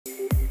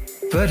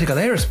Vertical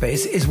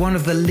Aerospace is one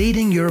of the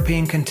leading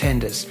European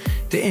contenders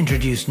to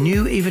introduce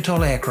new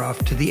eVTOL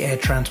aircraft to the air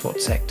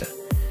transport sector.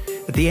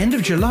 At the end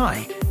of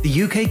July,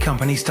 the UK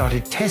company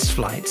started test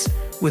flights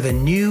with a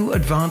new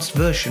advanced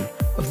version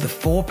of the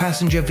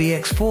 4-passenger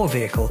VX4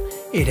 vehicle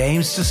it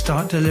aims to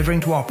start delivering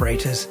to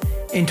operators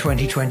in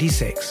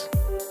 2026.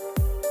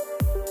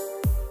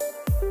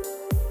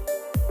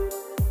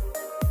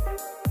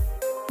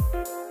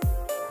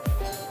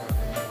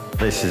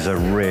 This is a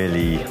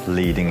really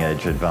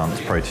leading-edge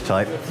advanced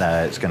prototype.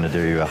 It's going to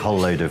do a whole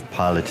load of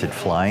piloted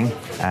flying,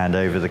 and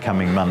over the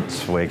coming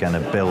months we're going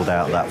to build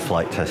out that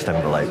flight test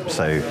envelope.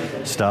 So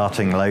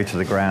starting low to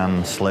the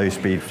ground, slow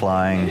speed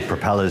flying,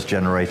 propellers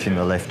generating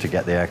the lift to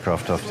get the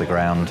aircraft off the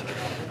ground,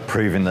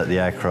 proving that the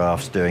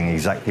aircraft's doing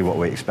exactly what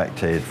we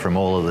expected from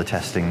all of the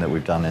testing that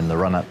we've done in the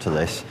run-up to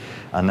this,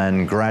 and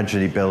then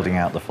gradually building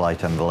out the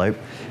flight envelope,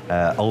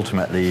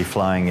 ultimately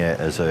flying it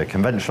as a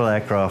conventional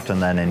aircraft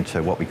and then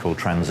into what we call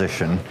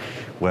transition,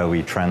 where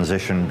we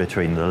transition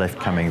between the lift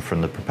coming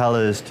from the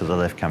propellers to the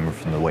lift coming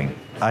from the wing.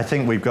 I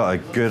think we've got a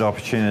good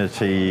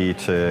opportunity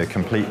to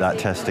complete that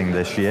testing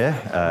this year.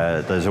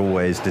 There's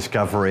always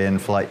discovery in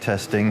flight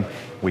testing.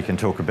 We can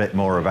talk a bit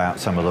more about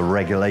some of the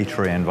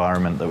regulatory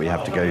environment that we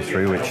have to go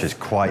through, which is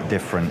quite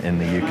different in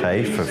the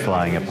UK for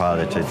flying a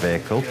piloted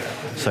vehicle.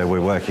 So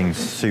we're working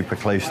super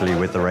closely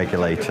with the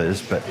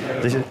regulators, but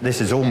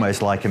this is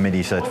almost like a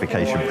mini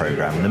certification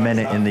program. The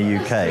minute in the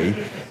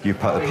UK you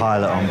put a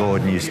pilot on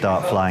board and you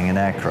start flying an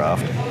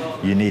aircraft,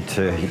 you need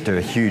to do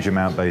a huge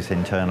amount both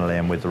internally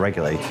and with the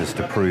regulators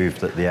to prove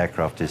that the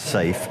aircraft is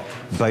safe,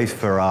 both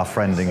for our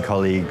friends and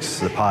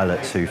colleagues, the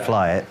pilots who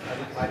fly it,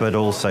 but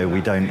also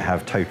we don't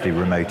have totally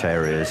remote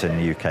areas in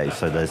the UK,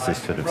 so there's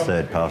this sort of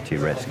third-party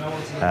risk.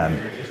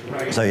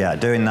 So yeah,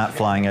 doing that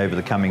flying over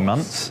the coming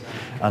months,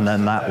 and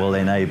then that will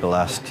enable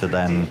us to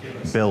then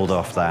build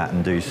off that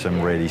and do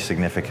some really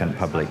significant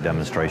public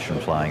demonstration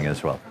flying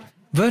as well.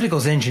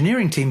 Vertical's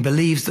engineering team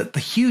believes that the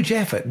huge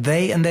effort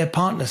they and their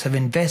partners have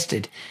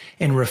invested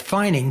in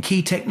refining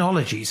key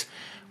technologies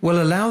will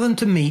allow them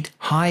to meet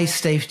high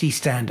safety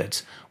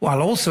standards,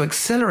 while also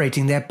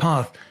accelerating their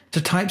path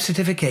to type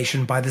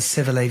certification by the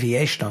Civil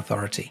Aviation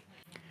Authority.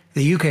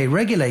 The UK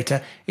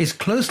regulator is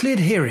closely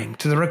adhering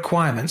to the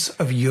requirements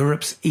of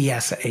Europe's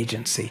EASA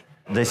agency.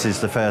 This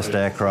is the first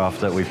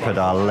aircraft that we've put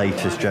our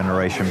latest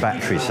generation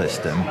battery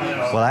system.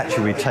 Well,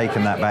 actually, we've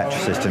taken that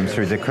battery system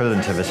through the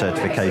equivalent of a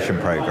certification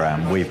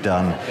program. We've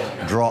done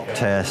drop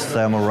tests,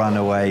 thermal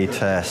runaway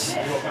tests,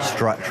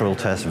 structural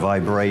tests,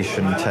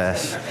 vibration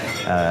tests,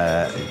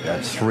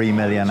 3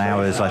 million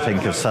hours, I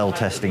think, of cell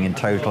testing in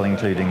total,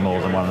 including more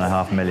than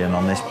 1.5 million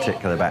on this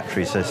particular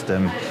battery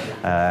system.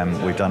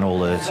 We've done all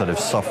the sort of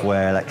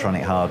software,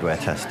 electronic hardware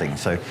testing.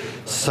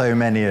 So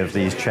many of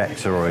these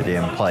checks are already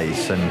in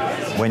place.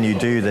 And when you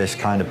do this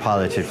kind of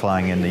piloted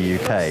flying in the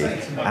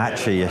UK,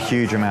 actually a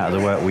huge amount of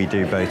the work we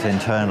do both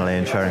internally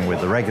and sharing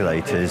with the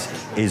regulators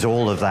is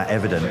all of that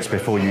evidence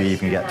before you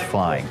even get to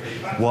flying.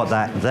 What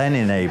that then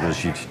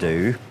enables you to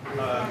do,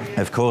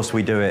 of course,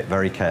 we do it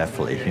very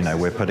carefully. You know,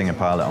 we're putting a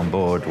pilot on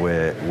board,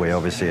 we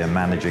obviously are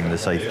managing the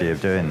safety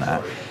of doing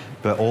that.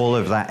 But all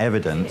of that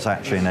evidence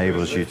actually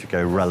enables you to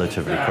go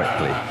relatively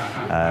quickly.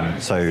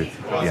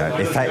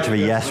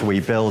 Effectively, yes, we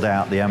build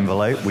out the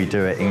envelope, we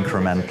do it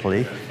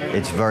incrementally.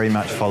 It's very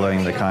much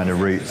following the kind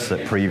of routes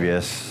that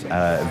previous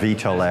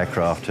VTOL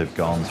aircraft have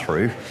gone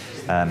through.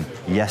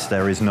 Yes,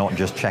 there is not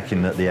just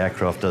checking that the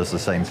aircraft does the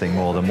same thing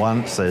more than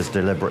once. There's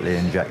deliberately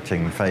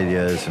injecting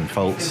failures and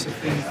faults,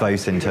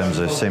 both in terms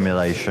of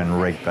simulation,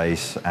 rig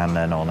base, and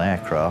then on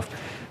aircraft.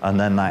 And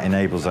then that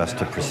enables us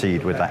to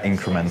proceed with that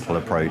incremental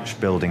approach,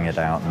 building it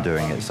out and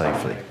doing it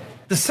safely.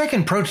 The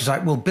second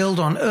prototype will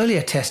build on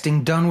earlier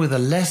testing done with a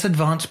less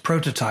advanced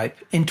prototype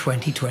in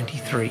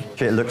 2023.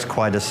 It looks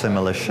quite a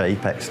similar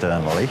shape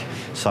externally,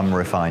 some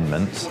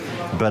refinements,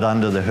 but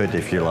under the hood,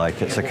 if you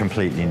like, it's a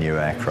completely new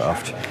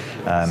aircraft.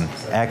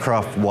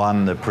 Aircraft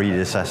 1, the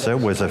predecessor,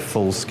 was a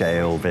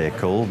full-scale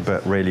vehicle,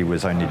 but really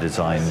was only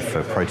designed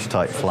for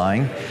prototype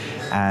flying,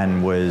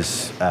 and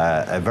was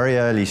a very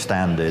early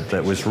standard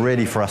that was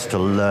really for us to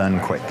learn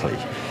quickly.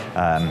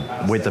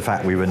 With the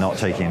fact we were not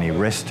taking any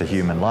risk to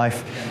human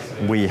life,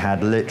 we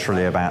had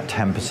literally about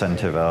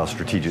 10% of our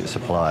strategic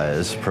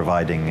suppliers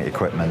providing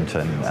equipment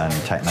and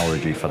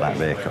technology for that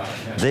vehicle.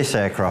 This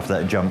aircraft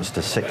that jumps to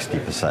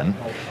 60%,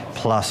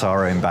 plus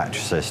our own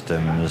battery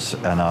systems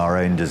and our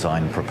own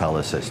design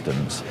propeller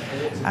systems.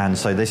 And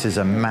so this is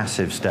a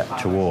massive step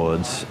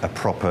towards a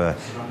proper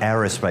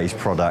aerospace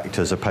product,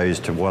 as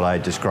opposed to what I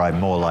describe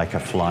more like a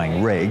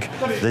flying rig.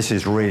 This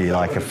is really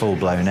like a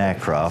full-blown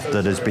aircraft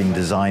that has been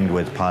designed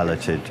with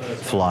piloted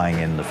flying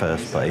in the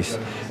first place.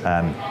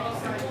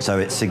 So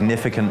it's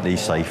significantly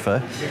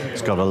safer.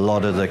 It's got a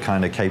lot of the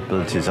kind of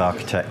capabilities,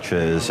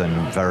 architectures,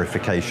 and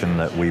verification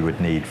that we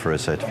would need for a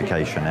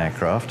certification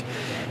aircraft.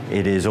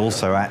 It is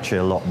also actually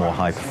a lot more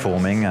high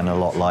performing and a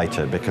lot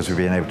lighter because we've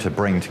been able to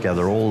bring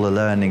together all the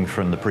learning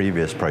from the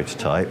previous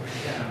prototype.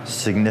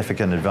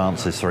 Significant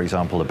advances, for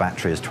example, the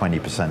battery is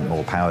 20%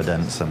 more power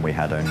dense than we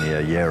had only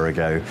a year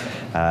ago,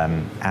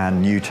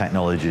 and new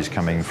technologies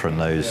coming from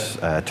those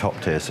top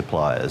tier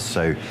suppliers.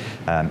 So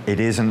it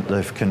isn't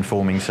the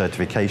conforming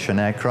certification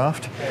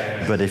aircraft,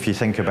 but if you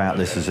think about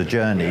this as a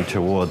journey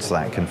towards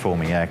that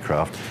conforming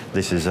aircraft,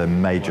 this is a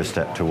major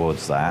step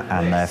towards that,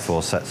 and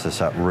therefore sets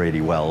us up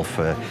really well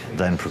for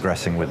then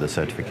progressing with the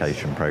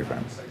certification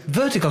program.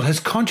 Vertical has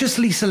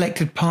consciously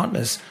selected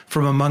partners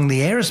from among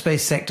the aerospace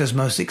sector's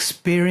most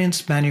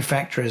experienced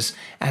manufacturers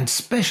and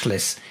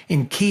specialists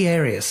in key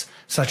areas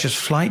such as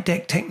flight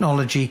deck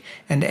technology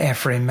and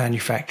airframe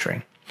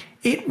manufacturing.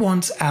 It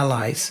wants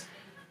allies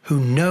who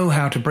know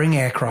how to bring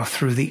aircraft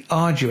through the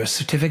arduous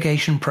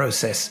certification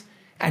process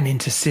and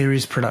into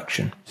series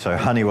production. So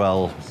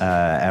Honeywell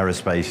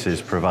Aerospace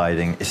is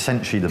providing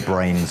essentially the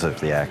brains of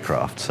the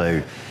aircraft.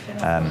 So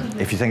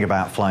if you think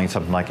about flying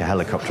something like a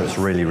helicopter, it's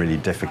really, really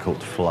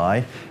difficult to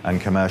fly, and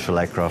commercial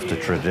aircraft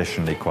are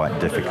traditionally quite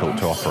difficult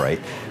to operate.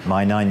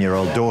 My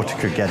 9-year-old daughter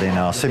could get in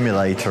our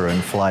simulator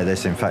and fly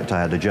this. In fact,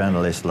 I had a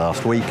journalist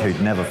last week who'd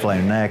never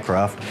flown an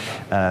aircraft,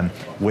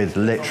 with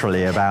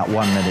literally about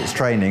 1 minute's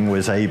training,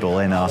 was able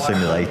in our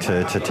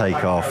simulator to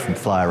take off and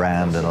fly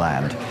around and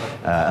land,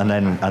 and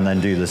then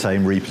do the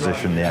same,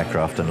 reposition the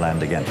aircraft and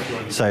land again.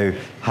 So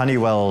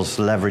Honeywell's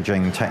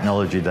leveraging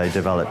technology they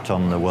developed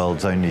on the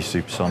world's only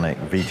supersonic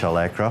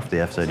VTOL aircraft, the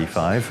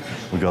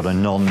F-35. We've got a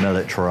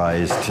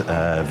non-militarized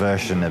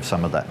version of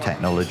some of that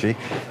technology,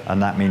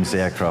 and that means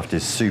the aircraft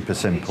is super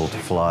simple to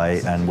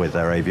fly, and with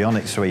their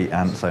avionics suite,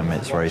 Anthem,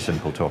 it's very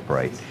simple to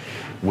operate.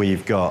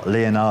 We've got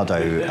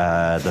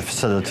Leonardo, the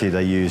facility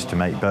they use to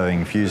make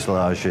Boeing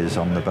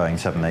fuselages on the Boeing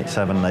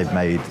 787. They've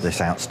made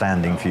this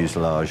outstanding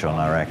fuselage on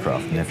our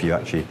aircraft. And if you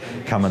actually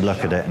come and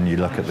look at it and you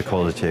look at the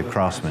quality of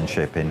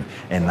craftsmanship in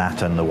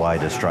that and the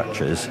wider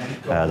structures,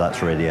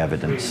 that's really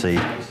evident to see.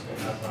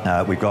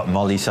 We've got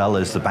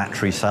Molicel as the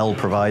battery cell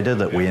provider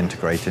that we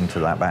integrate into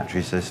that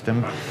battery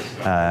system,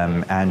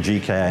 and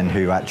GKN,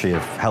 who actually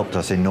have helped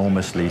us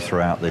enormously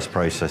throughout this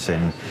process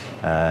in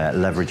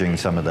leveraging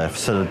some of their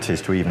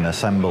facilities to even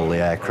assemble the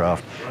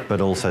aircraft,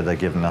 but also they've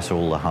given us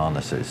all the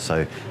harnesses.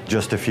 So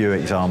just a few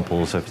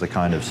examples of the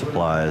kind of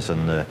suppliers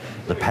and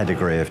the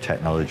pedigree of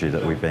technology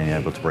that we've been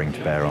able to bring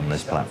to bear on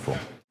this platform.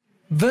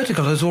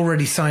 Vertical has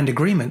already signed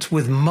agreements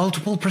with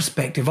multiple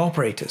prospective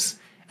operators,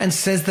 and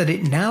says that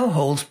it now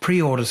holds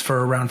pre-orders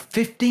for around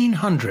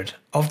 1,500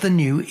 of the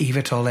new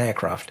eVTOL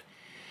aircraft.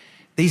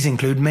 These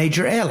include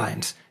major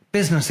airlines,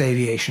 business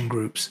aviation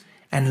groups,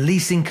 and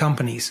leasing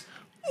companies,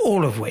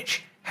 all of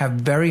which have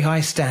very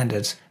high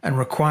standards and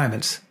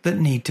requirements that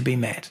need to be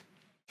met.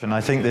 And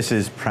I think this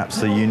is perhaps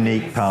the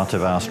unique part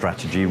of our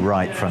strategy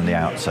right from the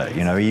outset.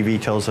 You know,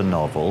 eVTOLs are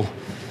novel.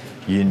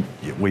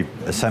 We've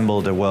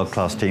assembled a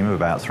world-class team of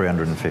about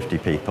 350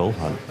 people.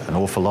 An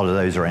awful lot of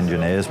those are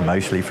engineers,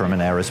 mostly from an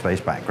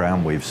aerospace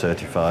background. We've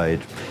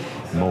certified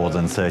more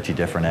than 30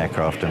 different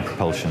aircraft and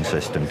propulsion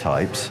system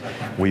types.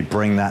 We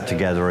bring that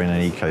together in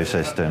an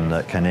ecosystem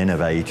that can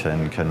innovate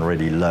and can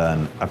really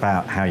learn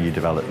about how you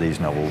develop these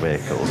novel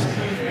vehicles.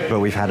 But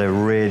we've had a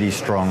really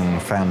strong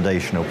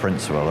foundational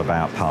principle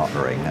about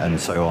partnering. And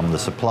so on the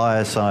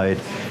supplier side,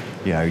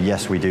 you know,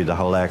 yes, we do the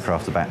whole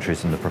aircraft, the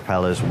batteries and the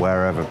propellers.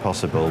 Wherever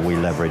possible, we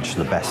leverage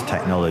the best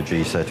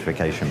technology,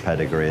 certification,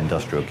 pedigree,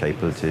 industrial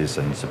capabilities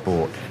and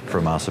support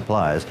from our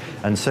suppliers.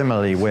 And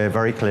similarly, we're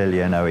very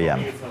clearly an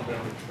OEM.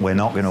 We're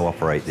not going to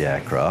operate the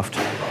aircraft.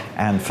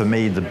 And for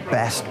me, the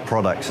best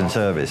products and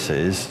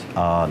services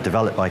are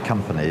developed by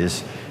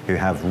companies who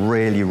have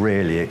really,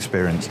 really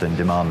experienced and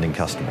demanding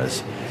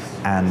customers.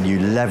 And you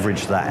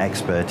leverage that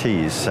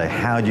expertise. So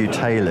how do you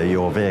tailor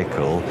your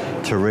vehicle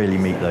to really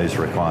meet those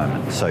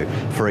requirements? So,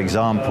 for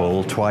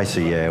example, twice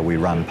a year we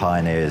run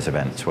Pioneers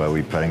events where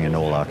we bring in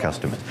all our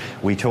customers.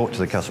 We talk to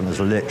the customers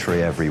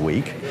literally every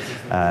week,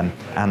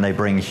 and they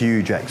bring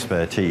huge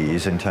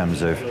expertise in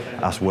terms of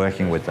us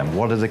working with them.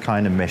 What are the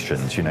kind of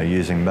missions, you know,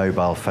 using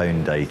mobile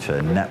phone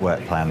data,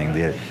 network planning,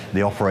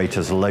 the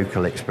operator's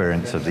local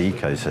experience of the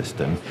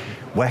ecosystem.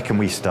 Where can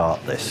we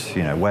start this?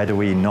 You know, where do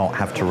we not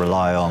have to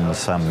rely on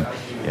some,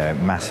 you know,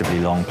 massively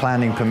long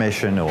planning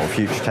permission or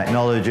future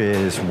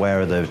technologies?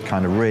 Where are the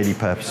kind of really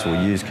purposeful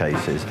use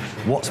cases?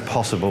 What's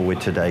possible with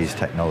today's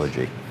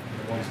technology?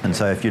 And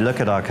so if you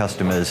look at our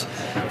customers,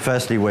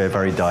 firstly, we're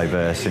very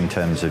diverse in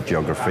terms of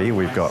geography.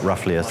 We've got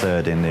roughly a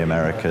third in the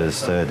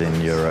Americas, third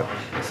in Europe,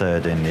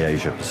 third in the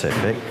Asia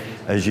Pacific.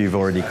 As you've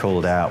already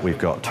called out, we've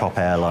got top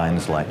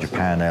airlines like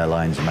Japan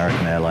Airlines,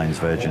 American Airlines,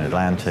 Virgin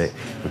Atlantic.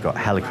 We've got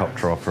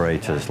helicopter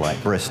operators like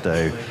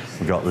Bristow.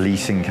 We've got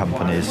leasing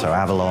companies, so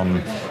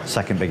Avalon,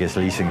 second biggest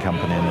leasing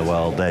company in the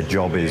world. Their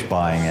job is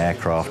buying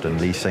aircraft and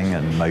leasing,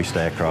 and most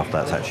aircraft,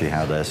 that's actually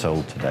how they're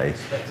sold today.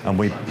 And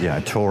we, you know,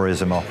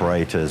 tourism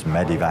operators,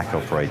 Medivac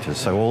operators.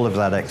 So all of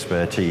that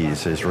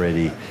expertise is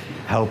really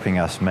helping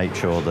us make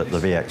sure that the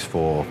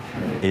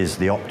VX4 is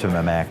the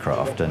optimum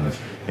aircraft. And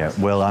you know,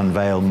 we'll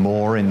unveil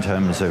more in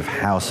terms of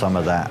how some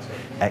of that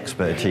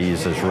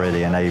expertise has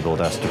really enabled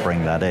us to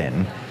bring that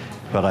in.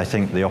 But I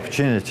think the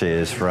opportunity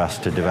is for us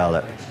to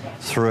develop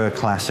through a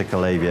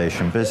classical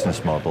aviation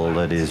business model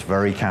that is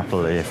very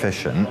capitally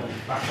efficient,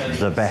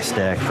 the best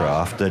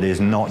aircraft that is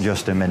not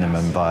just a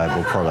minimum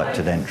viable product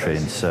at entry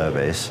in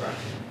service,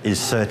 is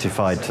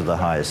certified to the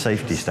highest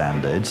safety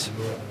standards,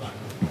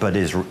 but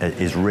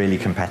is really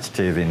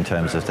competitive in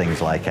terms of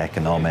things like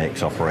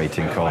economics,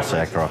 operating costs,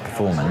 aircraft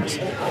performance,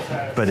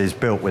 but is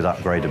built with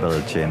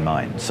upgradability in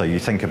mind. So you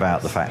think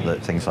about the fact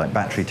that things like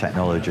battery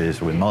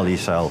technologies with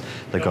Molicel,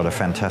 they've got a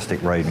fantastic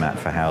roadmap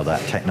for how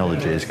that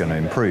technology is going to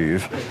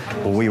improve.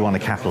 Well, we want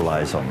to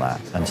capitalize on that.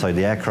 And so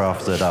the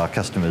aircraft that our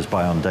customers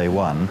buy on day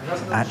one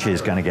actually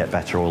is going to get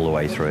better all the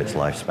way through its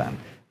lifespan.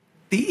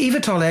 The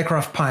eVTOL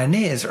aircraft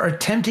pioneers are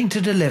attempting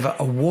to deliver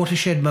a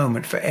watershed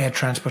moment for air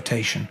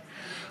transportation,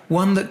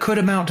 one that could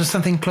amount to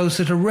something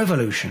closer to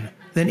revolution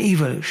than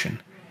evolution.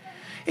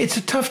 It's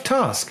a tough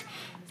task,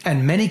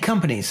 and many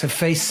companies have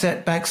faced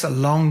setbacks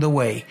along the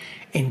way,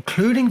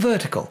 including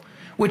Vertical,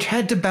 which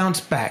had to bounce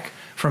back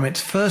from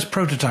its first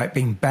prototype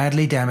being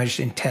badly damaged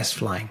in test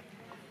flying.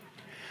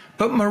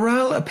 But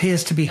morale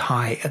appears to be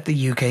high at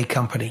the UK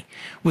company,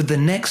 with the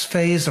next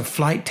phase of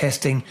flight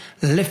testing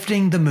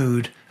lifting the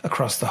mood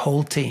across the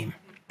whole team.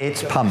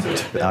 It's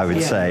pumped, I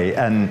would say,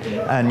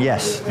 and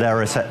yes,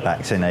 there are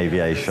setbacks in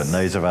aviation.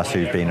 Those of us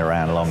who've been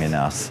around long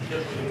enough,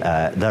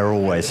 there are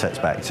always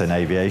setbacks in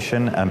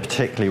aviation, and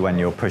particularly when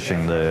you're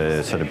pushing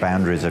the sort of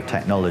boundaries of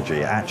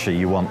technology, actually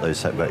you want those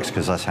setbacks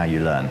because that's how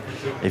you learn.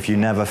 If you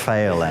never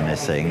fail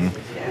anything,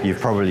 you've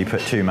probably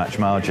put too much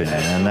margin in,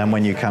 and then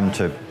when you come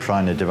to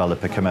trying to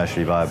develop a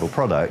commercially viable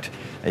product,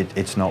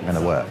 it's not going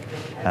to work.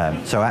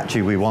 So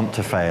actually we want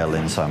to fail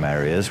in some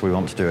areas, we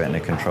want to do it in a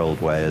controlled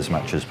way as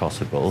much as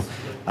possible,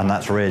 and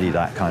that's really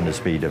that kind of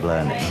speed of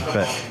learning.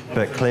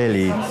 But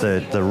clearly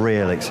the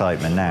real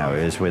excitement now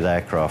is with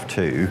Aircraft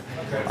 2.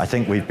 I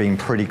think we've been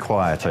pretty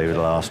quiet over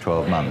the last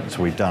 12 months.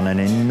 We've done an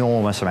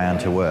enormous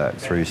amount of work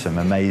through some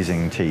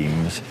amazing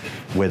teams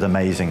with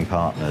amazing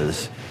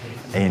partners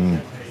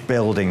in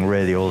building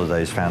really all of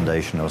those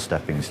foundational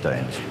stepping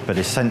stones. But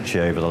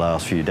essentially over the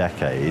last few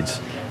decades,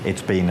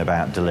 it's been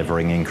about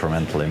delivering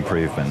incremental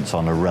improvements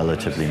on a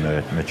relatively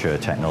mature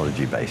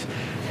technology base.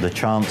 The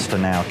chance to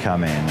now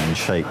come in and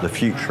shape the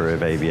future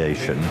of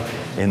aviation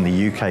in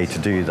the UK, to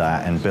do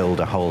that and build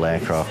a whole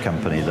aircraft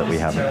company that we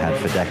haven't had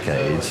for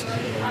decades,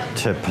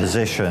 to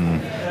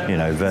position,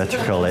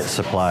 Vertical, its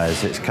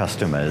suppliers, its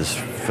customers,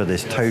 for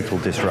this total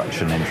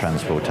disruption in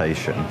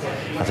transportation.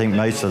 I think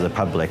most of the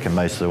public and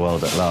most of the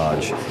world at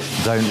large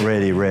don't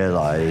really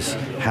realize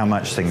how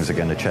much things are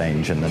going to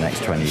change in the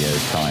next 20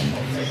 years' time.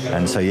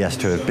 And so yes,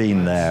 to have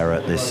been there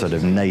at this sort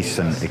of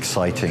nascent,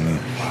 exciting,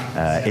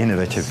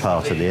 innovative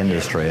part of the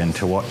industry, and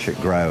to watch it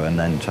grow and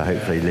then to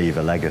hopefully leave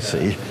a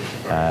legacy,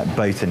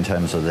 both in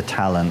terms of the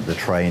talent, the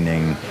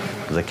training,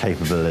 the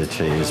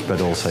capabilities,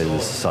 but also the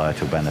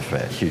societal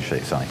benefit, hugely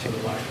exciting.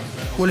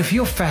 Well, if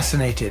you're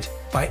fascinated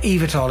by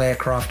eVTOL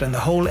aircraft and the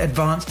whole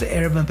advanced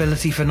air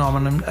mobility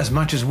phenomenon as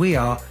much as we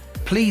are,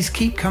 please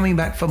keep coming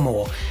back for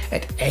more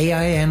at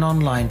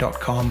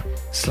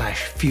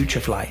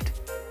ainonline.com/futureflight.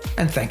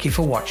 And thank you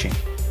for watching.